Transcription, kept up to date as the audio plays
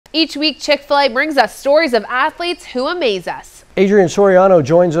Each week, Chick-Fil-A brings us stories of athletes who amaze us. Adrian Soriano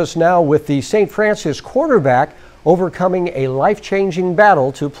joins us now with the St. Francis quarterback overcoming a life-changing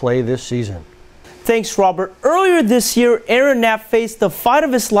battle to play this season. Thanks, Robert. Earlier this year, Aaron Knapp faced the fight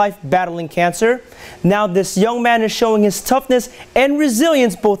of his life battling cancer. Now this young man is showing his toughness and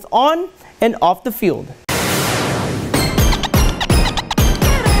resilience both on and off the field.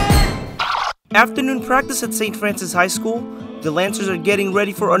 Afternoon practice at St. Francis High School. The Lancers are getting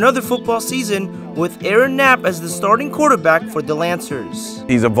ready for another football season with Aaron Knapp as the starting quarterback for the Lancers.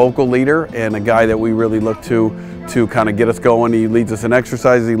 He's a vocal leader and a guy that we really look to kind of get us going. He leads us in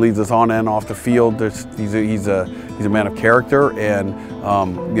exercises, he leads us on and off the field. He's a man of character, and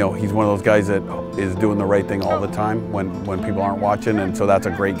you know, he's one of those guys that is doing the right thing all the time when people aren't watching, and so that's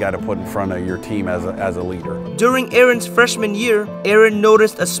a great guy to put in front of your team as a leader. During Aaron's freshman year, Aaron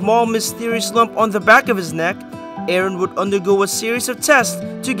noticed a small mysterious lump on the back of his neck. Aaron would undergo a series of tests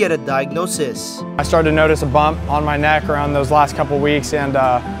to get a diagnosis. I started to notice a bump on my neck around those last couple weeks, and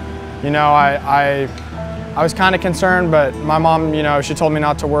you know, I was kind of concerned, but my mom, you know, she told me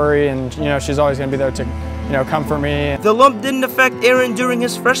not to worry, and you know, she's always going to be there to, you know, comfort me. The lump didn't affect Aaron during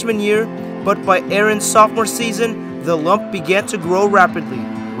his freshman year, but by Aaron's sophomore season, the lump began to grow rapidly,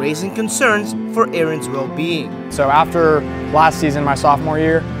 raising concerns for Aaron's well-being. So after last season, my sophomore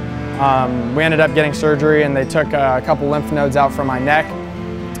year, we ended up getting surgery, and they took a couple lymph nodes out from my neck,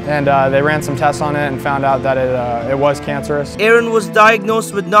 and they ran some tests on it and found out that it was cancerous. Aaron was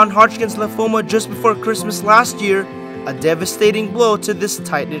diagnosed with non-Hodgkin's lymphoma just before Christmas last year, a devastating blow to this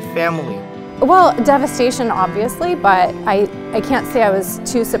tight-knit family. Well, devastation obviously, but I can't say I was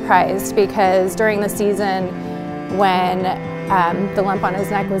too surprised, because during the season when the lump on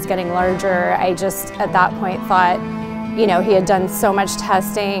his neck was getting larger, I just at that point thought, you know, he had done so much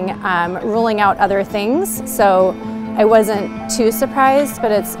testing, ruling out other things, so I wasn't too surprised, but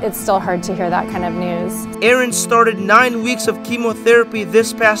it's still hard to hear that kind of news. Aaron started 9 weeks of chemotherapy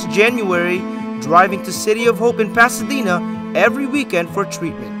this past January, driving to City of Hope in Pasadena every weekend for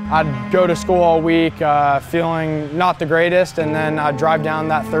treatment. I'd go to school all week feeling not the greatest, and then I'd drive down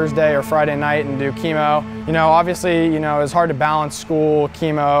that Thursday or Friday night and do chemo. You know, obviously, you know, it's hard to balance school,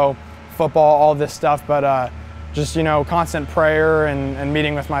 chemo, football, all this stuff, but just, you know, constant prayer and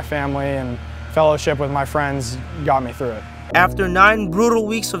meeting with my family and fellowship with my friends got me through it. After 9 brutal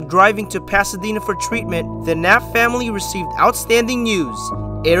weeks of driving to Pasadena for treatment, the Knapp family received outstanding news.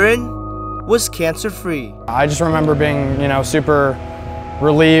 Aaron was cancer-free. I just remember being, you know, super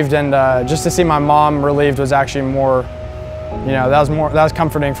relieved, and just to see my mom relieved was actually more, you know, that was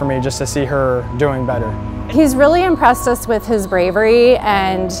comforting for me, just to see her doing better. He's really impressed us with his bravery,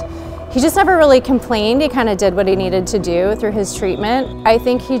 and he just never really complained. He kind of did what he needed to do through his treatment. I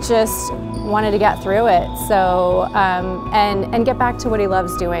think he just wanted to get through it, so and get back to what he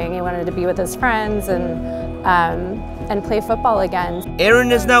loves doing. He wanted to be with his friends and play football again.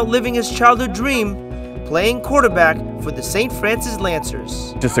 Aaron is now living his childhood dream, playing quarterback for the St. Francis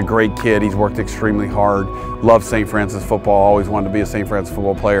Lancers. Just a great kid. He's worked extremely hard, loves St. Francis football, always wanted to be a St. Francis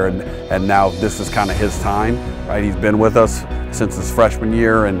football player, and now this is kind of his time, right? He's been with us since his freshman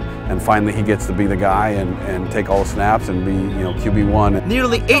year, and finally he gets to be the guy and take all the snaps and be, you know, QB1.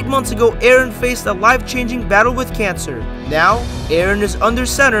 Nearly 8 months ago, Aaron faced a life-changing battle with cancer. Now, Aaron is under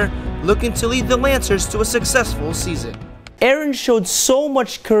center, looking to lead the Lancers to a successful season. Aaron showed so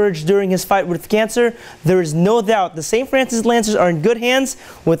much courage during his fight with cancer. There is no doubt the St. Francis Lancers are in good hands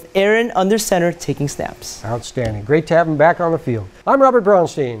with Aaron under center taking snaps. Outstanding. Great to have him back on the field. I'm Robert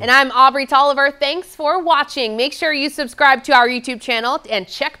Braunstein. And I'm Aubrey Tolliver. Thanks for watching. Make sure you subscribe to our YouTube channel and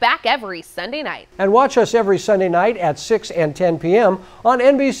check back every Sunday night. And watch us every Sunday night at 6 and 10 p.m. on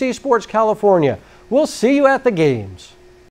NBC Sports California. We'll see you at the games.